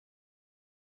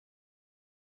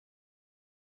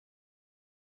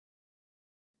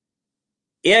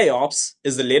AIOps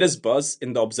is the latest buzz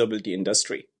in the observability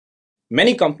industry.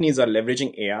 Many companies are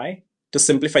leveraging AI to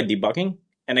simplify debugging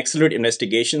and accelerate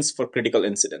investigations for critical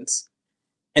incidents.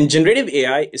 And generative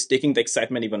AI is taking the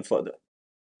excitement even further.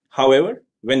 However,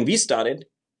 when we started,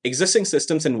 existing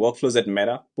systems and workflows at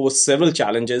Meta posed several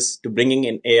challenges to bringing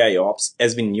in AIOps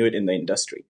as we knew it in the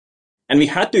industry. And we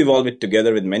had to evolve it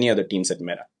together with many other teams at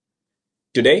Meta.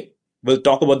 Today, we'll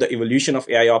talk about the evolution of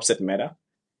AIOps at Meta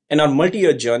and our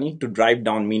multi-year journey to drive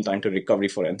down mean time to recovery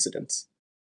for incidents.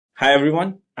 Hi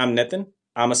everyone, I'm Nitin.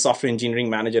 I'm a software engineering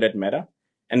manager at Meta.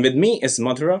 And with me is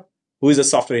Madhura, who is a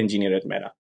software engineer at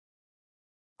Meta.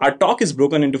 Our talk is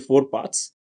broken into 4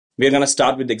 parts. We're going to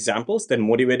start with examples that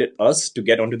motivated us to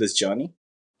get onto this journey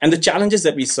and the challenges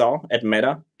that we saw at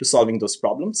Meta to solving those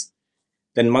problems.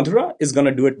 Then Madhura is going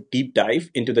to do a deep dive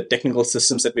into the technical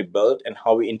systems that we built and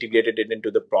how we integrated it into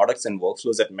the products and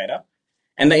workflows at Meta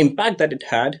and the impact that it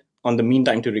had on the mean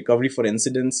time to recovery for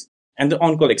incidents and the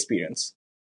on-call experience.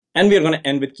 And we are going to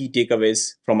end with key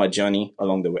takeaways from our journey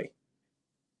along the way.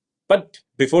 But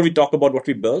before we talk about what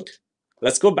we built,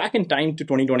 let's go back in time to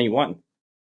 2021.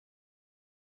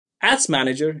 Ads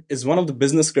Manager is one of the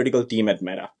business critical team at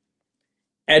Meta.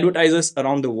 Advertisers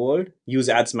around the world use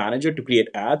Ads Manager to create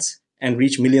ads and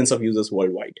reach millions of users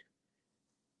worldwide.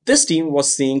 This team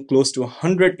was seeing close to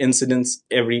 100 incidents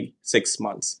every 6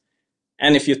 months.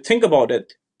 And if you think about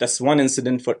it, that's 1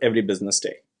 incident for every business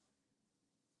day.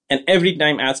 And every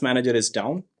time Ads Manager is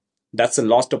down, that's a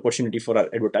lost opportunity for our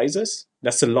advertisers.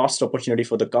 That's a lost opportunity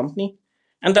for the company.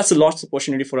 And that's a lost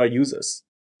opportunity for our users.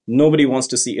 Nobody wants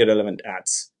to see irrelevant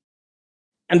ads.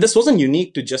 And this wasn't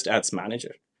unique to just Ads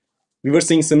Manager. We were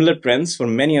seeing similar trends for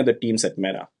many other teams at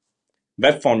Meta.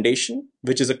 Web Foundation,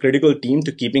 which is a critical team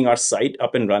to keeping our site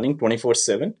up and running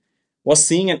 24/7, was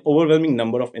seeing an overwhelming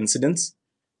number of incidents.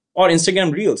 Or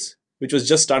Instagram Reels, which was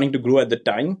just starting to grow at the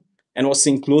time and was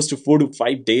seeing close to 4 to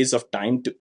 5 days of time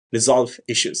to resolve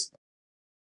issues.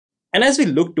 And as we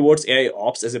look towards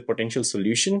AIOps as a potential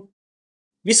solution,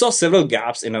 we saw several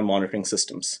gaps in our monitoring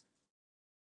systems.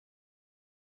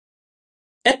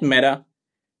 At Meta,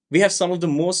 we have some of the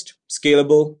most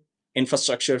scalable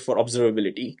infrastructure for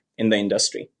observability in the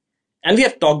industry. And we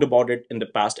have talked about it in the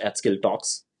past at Skill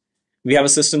Talks. We have a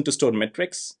system to store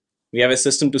metrics, we have a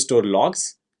system to store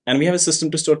logs, and we have a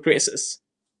system to store traces.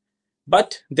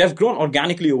 But they have grown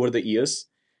organically over the years,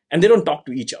 and they don't talk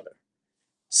to each other.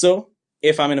 So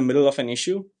if I'm in the middle of an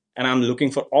issue and I'm looking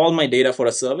for all my data for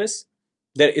a service,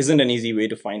 there isn't an easy way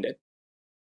to find it.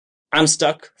 I'm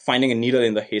stuck finding a needle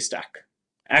in the haystack.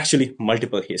 Actually,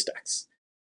 multiple haystacks.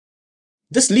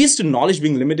 This leads to knowledge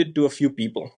being limited to a few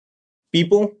people.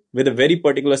 People with a very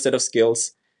particular set of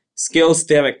skills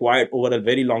they have acquired over a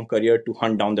very long career to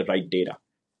hunt down the right data.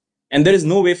 And there is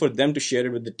no way for them to share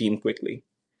it with the team quickly.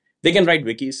 They can write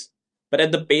wikis, but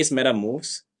at the pace Meta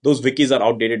moves, those wikis are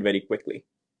outdated very quickly.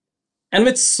 And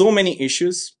with so many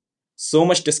issues, so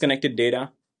much disconnected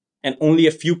data, and only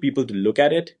a few people to look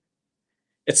at it,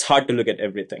 it's hard to look at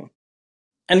everything.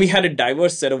 And we had a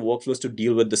diverse set of workflows to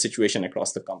deal with the situation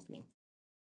across the company.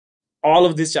 All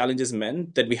of these challenges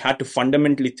meant that we had to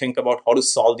fundamentally think about how to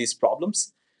solve these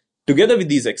problems together with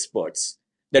these experts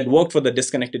that worked for the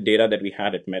disconnected data that we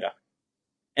had at Meta.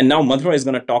 And now Madhura is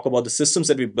going to talk about the systems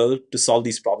that we built to solve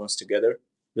these problems together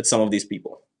with some of these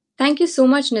people. Thank you so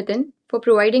much, Nitin, for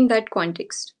providing that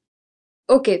context.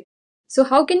 Okay, so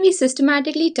how can we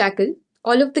systematically tackle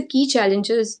all of the key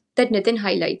challenges that Nitin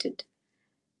highlighted?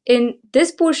 In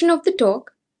this portion of the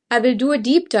talk, I will do a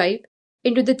deep dive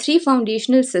into the 3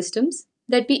 foundational systems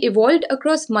that we evolved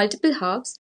across multiple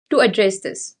halves to address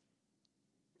this.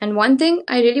 And one thing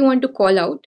I really want to call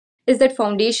out is that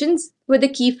foundations were the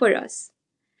key for us.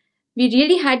 We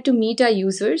really had to meet our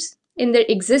users in their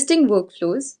existing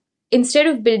workflows instead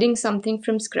of building something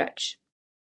from scratch.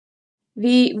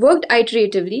 We worked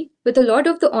iteratively with a lot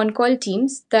of the on-call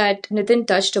teams that Nitin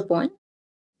touched upon,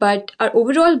 but our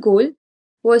overall goal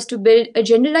was to build a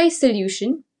generalized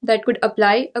solution that could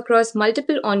apply across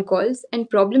multiple on-calls and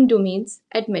problem domains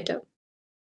at Meta.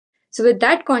 So with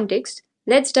that context,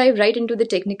 let's dive right into the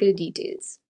technical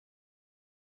details.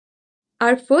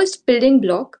 Our first building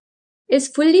block is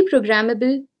fully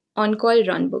programmable on-call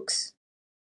runbooks.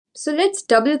 So let's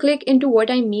double-click into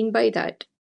what I mean by that.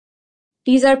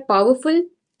 These are powerful,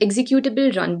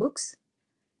 executable runbooks.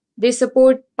 They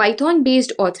support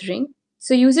Python-based authoring,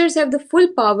 so users have the full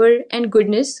power and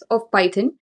goodness of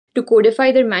Python to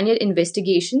codify their manual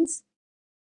investigations.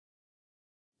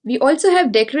 We also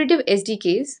have decorative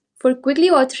SDKs for quickly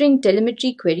authoring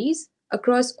telemetry queries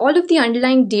across all of the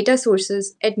underlying data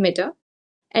sources at Meta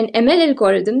and ML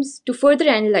algorithms to further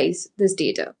analyze this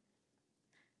data.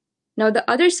 Now, the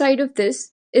other side of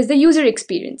this is the user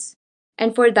experience.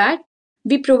 And for that,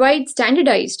 we provide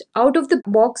standardized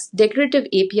out-of-the-box declarative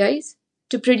APIs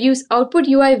to produce output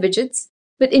UI widgets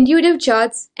with intuitive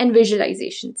charts and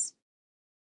visualizations.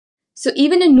 So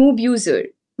even a noob user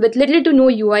with little to no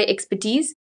UI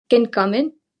expertise can come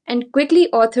in and quickly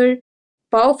author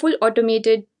powerful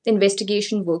automated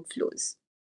investigation workflows.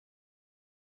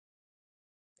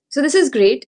 So this is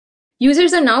great.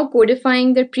 Users are now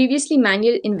codifying their previously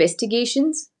manual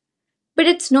investigations, but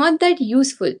it's not that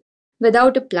useful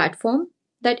without a platform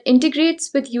that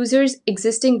integrates with users'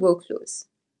 existing workflows.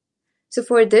 So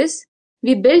for this,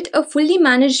 we built a fully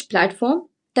managed platform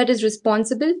that is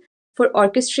responsible for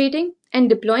orchestrating and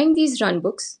deploying these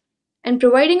runbooks and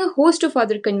providing a host of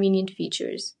other convenient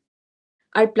features.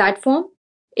 Our platform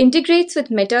integrates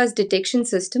with Meta's detection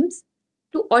systems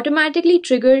to automatically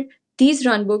trigger these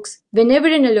runbooks whenever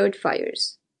an alert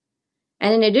fires.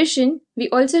 And in addition, we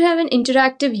also have an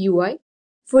interactive UI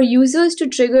for users to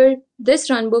trigger this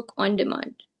runbook on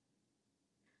demand.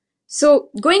 So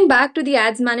going back to the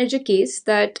Ads Manager case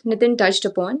that Nitin touched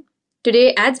upon,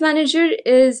 today Ads Manager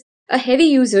is a heavy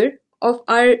user of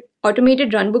our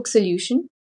automated runbook solution.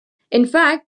 In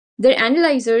fact, their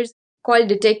analyzers called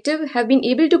Detective have been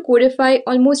able to codify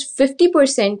almost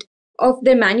 50% of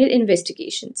their manual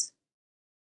investigations.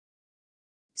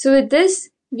 So with this,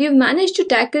 we have managed to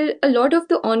tackle a lot of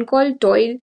the on-call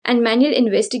toil and manual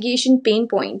investigation pain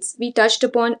points we touched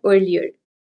upon earlier.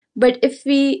 But if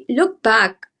we look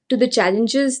back to the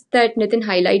challenges that Nitin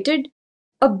highlighted,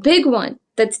 a big one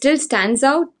that still stands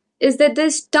out is that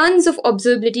there's tons of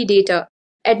observability data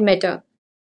at Meta.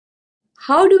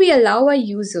 How do we allow our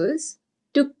users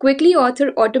to quickly author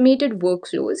automated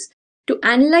workflows to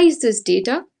analyze this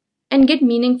data and get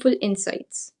meaningful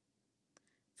insights?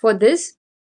 For this,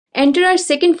 enter our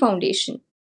second foundation,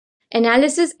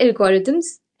 analysis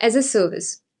algorithms as a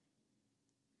service.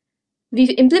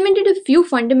 We've implemented a few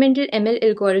fundamental ML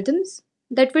algorithms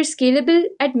that were scalable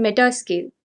at meta scale.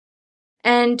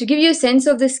 And to give you a sense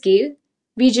of the scale,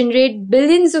 we generate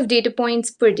billions of data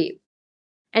points per day.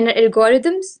 And our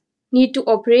algorithms need to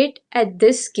operate at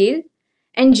this scale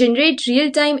and generate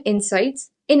real-time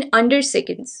insights in under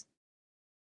seconds.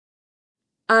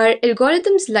 Our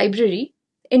algorithms library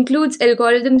includes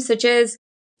algorithms such as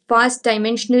fast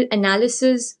dimensional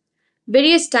analysis,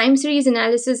 various time series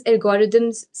analysis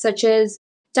algorithms such as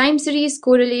time series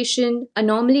correlation,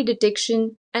 anomaly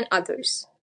detection, and others.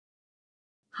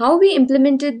 How we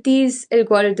implemented these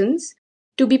algorithms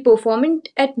to be performant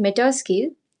at meta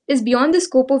scale is beyond the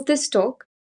scope of this talk,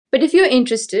 but if you're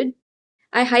interested,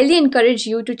 I highly encourage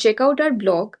you to check out our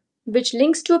blog, which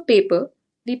links to a paper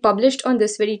we published on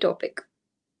this very topic.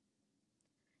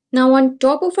 Now, on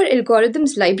top of our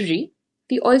algorithms library,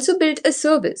 we also built a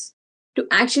service to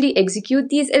actually execute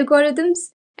these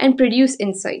algorithms and produce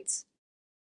insights.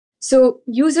 So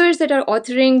users that are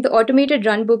authoring the automated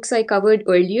runbooks I covered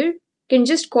earlier can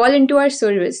just call into our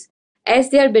service as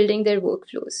they are building their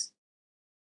workflows.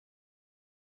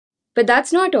 But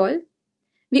that's not all.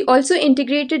 We also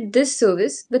integrated this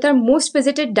service with our most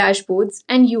visited dashboards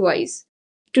and UIs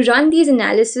to run these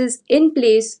analyses in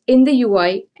place in the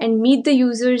UI and meet the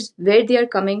users where they are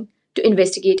coming to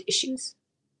investigate issues.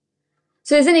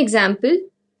 So as an example,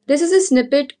 this is a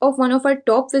snippet of one of our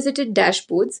top visited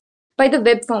dashboards by the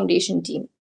Web Foundation team.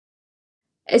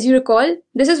 As you recall,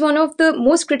 this is one of the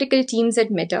most critical teams at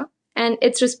Meta, and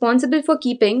it's responsible for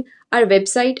keeping our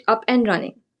website up and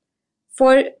running.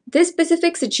 For this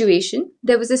specific situation,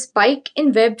 there was a spike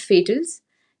in web fatals,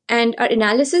 and our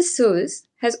analysis service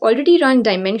has already run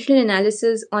dimensional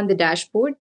analysis on the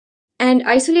dashboard and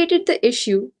isolated the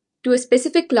issue to a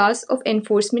specific class of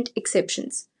enforcement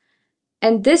exceptions.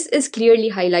 And this is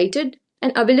clearly highlighted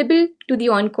and available to the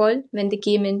on-call when they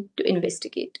came in to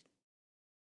investigate.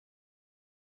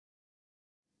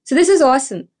 So this is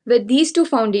awesome. With these two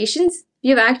foundations,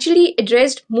 we have actually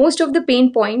addressed most of the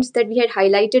pain points that we had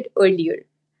highlighted earlier.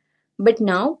 But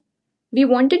now, we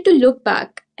wanted to look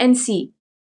back and see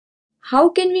how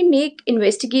can we make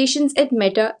investigations at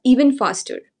Meta even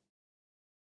faster.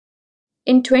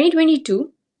 In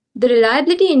 2022, the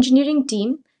reliability engineering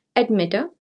team at Meta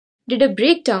did a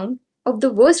breakdown of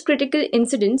the worst critical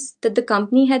incidents that the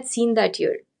company had seen that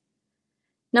year.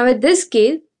 Now at this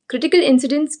scale, critical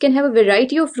incidents can have a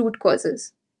variety of root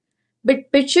causes,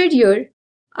 but pictured here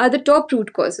are the top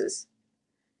root causes.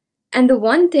 And the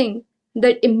one thing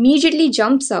that immediately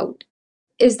jumps out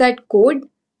is that code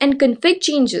and config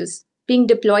changes being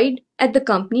deployed at the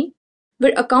company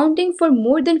were accounting for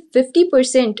more than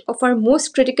 50% of our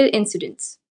most critical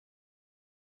incidents.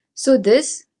 So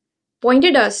this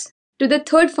pointed us to the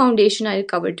third foundation I'll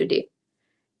cover today,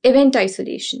 Event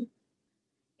isolation.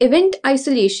 Event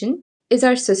isolation is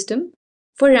our system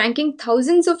for ranking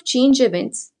thousands of change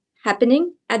events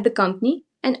happening at the company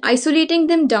and isolating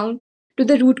them down to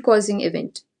the root causing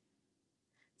event.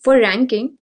 For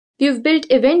ranking, we've built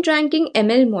event ranking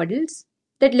ML models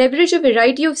that leverage a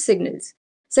variety of signals,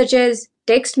 such as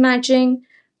text matching,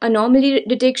 anomaly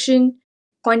detection,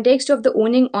 context of the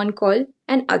owning on call,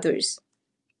 and others.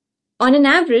 On an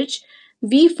average,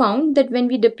 we found that when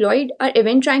we deployed our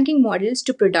event ranking models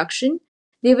to production,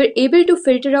 they were able to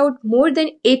filter out more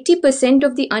than 80%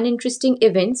 of the uninteresting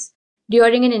events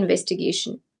during an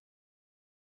investigation.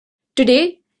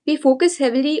 Today, we focus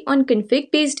heavily on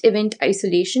config-based event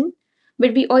isolation,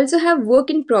 but we also have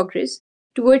work in progress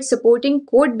towards supporting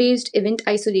code-based event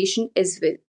isolation as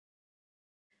well.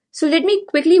 So let me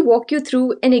quickly walk you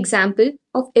through an example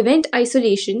of event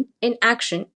isolation in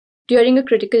action during a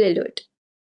critical alert.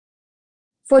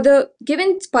 For the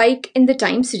given spike in the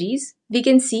time series, we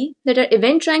can see that our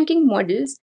event ranking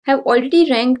models have already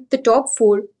ranked the top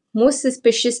 4 most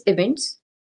suspicious events.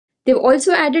 They've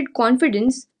also added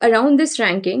confidence around this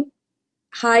ranking,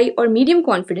 high or medium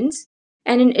confidence,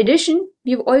 and in addition,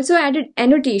 we've also added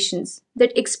annotations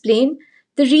that explain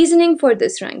the reasoning for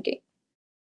this ranking.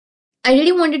 I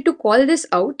really wanted to call this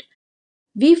out.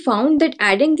 We found that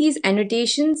adding these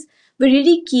annotations were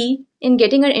really key in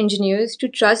getting our engineers to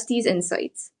trust these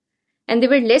insights, and they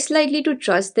were less likely to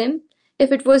trust them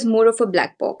if it was more of a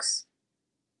black box.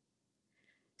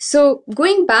 So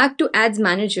going back to Ads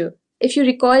Manager, if you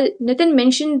recall, Nitin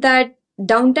mentioned that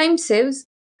downtime sieves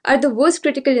are the worst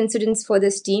critical incidents for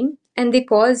this team, and they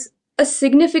cause a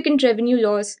significant revenue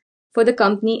loss for the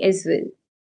company as well.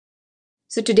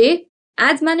 So today,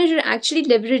 Ads Manager actually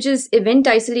leverages event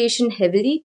isolation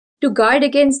heavily to guard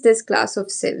against this class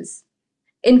of sieves.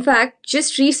 In fact,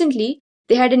 just recently,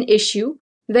 they had an issue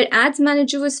where Ads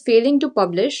Manager was failing to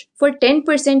publish for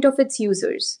 10% of its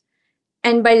users.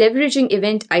 And by leveraging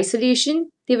event isolation,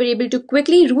 they were able to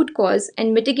quickly root cause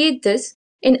and mitigate this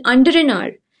in under an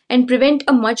hour and prevent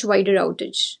a much wider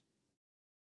outage.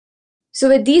 So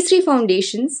with these 3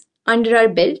 foundations under our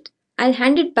belt, I'll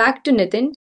hand it back to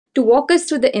Nitin to walk us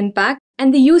through the impact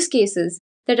and the use cases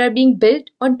that are being built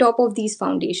on top of these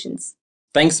foundations.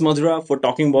 Thanks, Madhura, for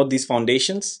talking about these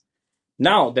foundations.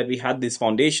 Now that we had this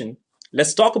foundation,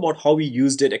 let's talk about how we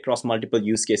used it across multiple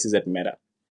use cases at Meta.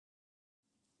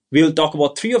 We'll talk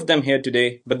about 3 of them here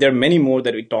today, but there are many more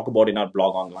that we talk about in our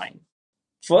blog online.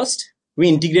 First, we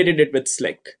integrated it with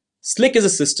Slick. Slick is a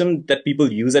system that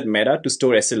people use at Meta to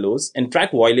store SLOs and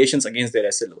track violations against their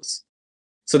SLOs,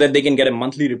 so that they can get a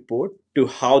monthly report to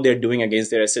how they're doing against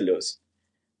their SLOs.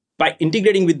 By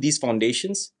integrating with these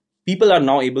foundations, people are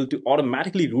now able to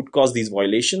automatically root cause these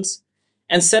violations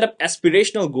and set up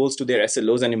aspirational goals to their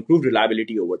SLOs and improve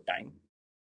reliability over time.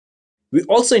 We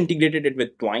also integrated it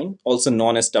with Twine, also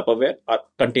known as Tupperware, our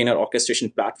container orchestration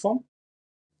platform.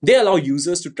 They allow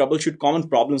users to troubleshoot common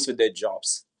problems with their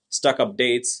jobs, stuck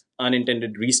updates,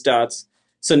 unintended restarts.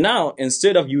 So now,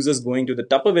 instead of users going to the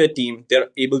Tupperware team, they're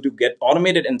able to get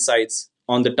automated insights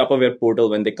on the Tupperware portal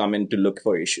when they come in to look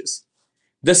for issues.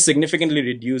 This significantly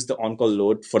reduced the on-call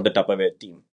load for the Tupperware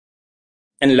team.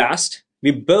 And last,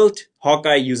 we built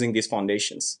Hawkeye using these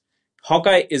foundations.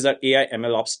 Hawkeye is our AI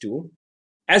MLOps tool.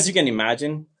 As you can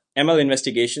imagine, ML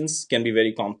investigations can be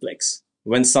very complex.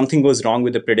 When something goes wrong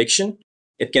with the prediction,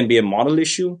 it can be a model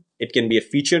issue, it can be a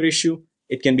feature issue,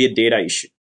 it can be a data issue.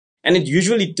 And it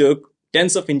usually took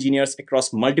tens of engineers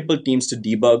across multiple teams to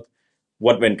debug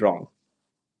what went wrong.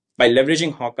 By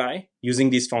leveraging Hawkeye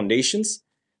using these foundations,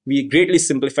 we greatly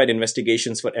simplified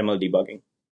investigations for ML debugging.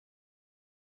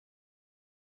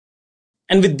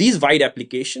 And with these wide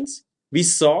applications, we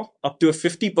saw up to a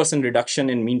 50% reduction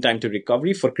in mean time to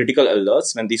recovery for critical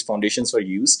alerts when these foundations were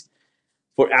used.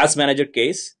 For Ads Manager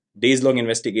case, days-long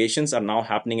investigations are now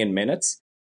happening in minutes.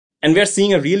 And we're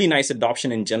seeing a really nice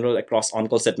adoption in general across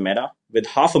on-calls at Meta with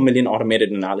 500,000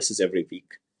 automated analysis every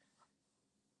week.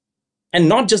 And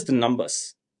not just the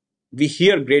numbers. We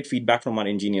hear great feedback from our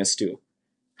engineers too.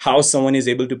 How someone is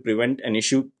able to prevent an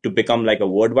issue to become like a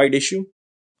worldwide issue,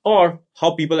 or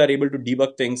how people are able to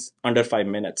debug things under 5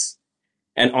 minutes.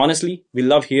 And honestly, we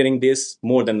love hearing this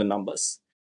more than the numbers.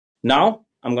 Now,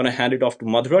 I'm going to hand it off to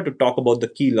Madhura to talk about the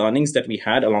key learnings that we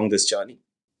had along this journey.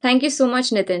 Thank you so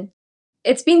much, Nitin.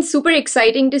 It's been super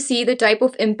exciting to see the type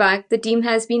of impact the team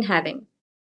has been having.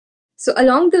 So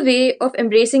along the way of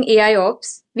embracing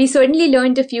AIOps, we certainly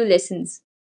learned a few lessons.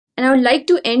 And I would like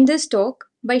to end this talk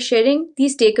by sharing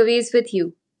these takeaways with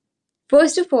you.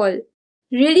 First of all,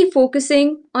 really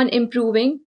focusing on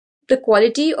improving the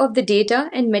quality of the data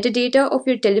and metadata of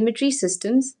your telemetry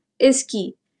systems is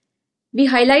key. We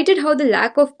highlighted how the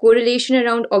lack of correlation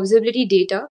around observability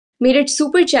data made it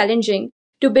super challenging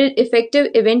to build effective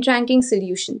event ranking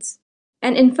solutions.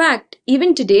 And in fact,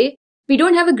 even today, we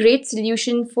don't have a great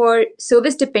solution for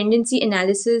service dependency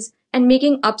analysis and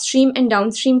making upstream and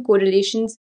downstream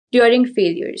correlations during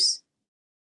failures.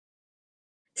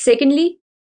 Secondly,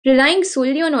 relying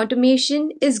solely on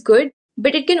automation is good,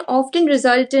 but it can often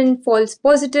result in false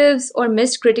positives or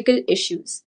missed critical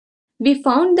issues. We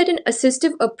found that an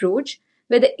assistive approach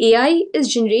where the AI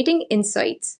is generating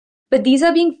insights, but these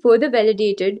are being further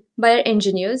validated by our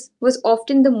engineers was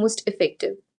often the most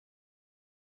effective.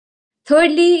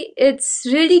 Thirdly, it's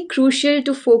really crucial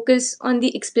to focus on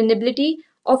the explainability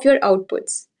of your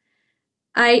outputs.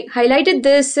 I highlighted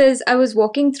this as I was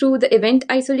walking through the event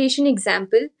isolation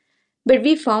example, but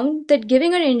we found that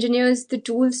giving our engineers the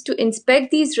tools to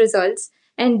inspect these results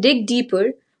and dig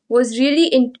deeper was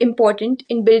really important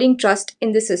in building trust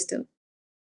in the system.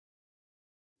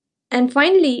 And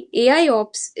finally,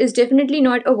 AIOps is definitely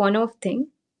not a one-off thing.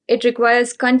 It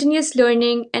requires continuous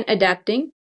learning and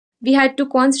adapting. We had to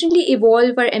constantly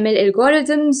evolve our ML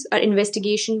algorithms, our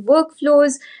investigation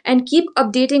workflows, and keep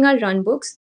updating our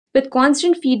runbooks with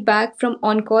constant feedback from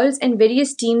on-calls and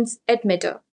various teams at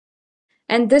Meta.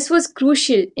 And this was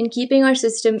crucial in keeping our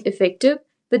system effective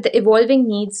with the evolving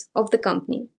needs of the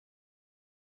company.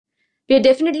 We are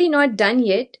definitely not done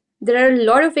yet. There are a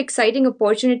lot of exciting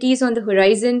opportunities on the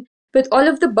horizon with all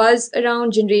of the buzz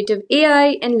around generative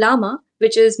AI and Llama,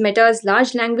 which is Meta's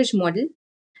large language model,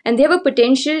 and they have a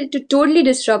potential to totally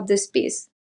disrupt this space.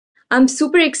 I'm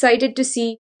super excited to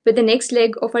see where the next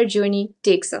leg of our journey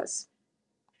takes us.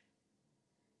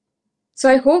 So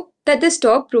I hope that this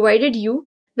talk provided you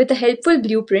with a helpful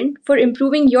blueprint for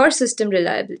improving your system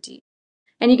reliability.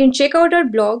 And you can check out our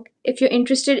blog if you're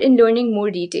interested in learning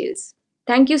more details.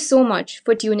 Thank you so much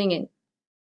for tuning in.